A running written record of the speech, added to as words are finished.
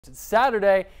It's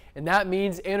Saturday, and that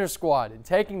means inter-squad. And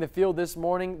taking the field this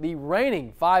morning, the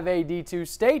reigning 5A D2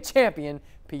 state champion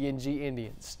PNG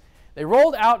Indians. They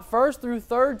rolled out first through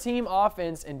third team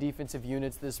offense and defensive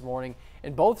units this morning,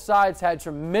 and both sides had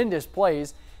tremendous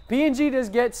plays. PNG does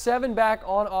get 7 back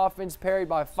on offense, parried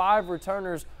by 5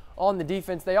 returners on the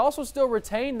defense. They also still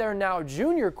retain their now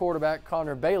junior quarterback,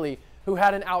 Connor Bailey, who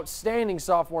had an outstanding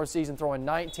sophomore season, throwing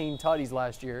 19 tutties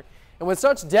last year. And with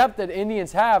such depth that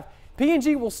Indians have,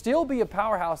 PNG will still be a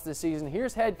powerhouse this season.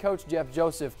 Here's head coach Jeff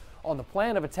Joseph on the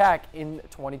plan of attack in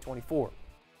 2024.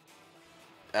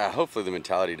 Hopefully the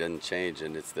mentality doesn't change,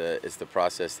 and it's the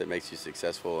process that makes you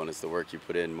successful, and it's the work you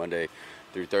put in Monday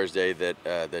through Thursday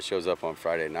that shows up on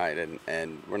Friday night.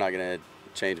 And we're not going to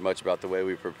change much about the way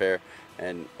we prepare,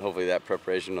 and hopefully that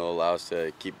preparation will allow us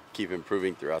to keep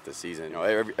improving throughout the season. You know,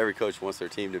 every coach wants their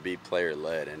team to be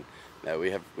player-led, and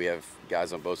we have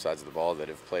guys on both sides of the ball that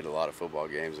have played a lot of football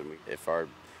games, and if our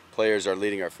players are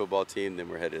leading our football team, then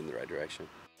we're headed in the right direction.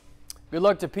 Good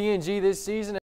luck to PNG this season.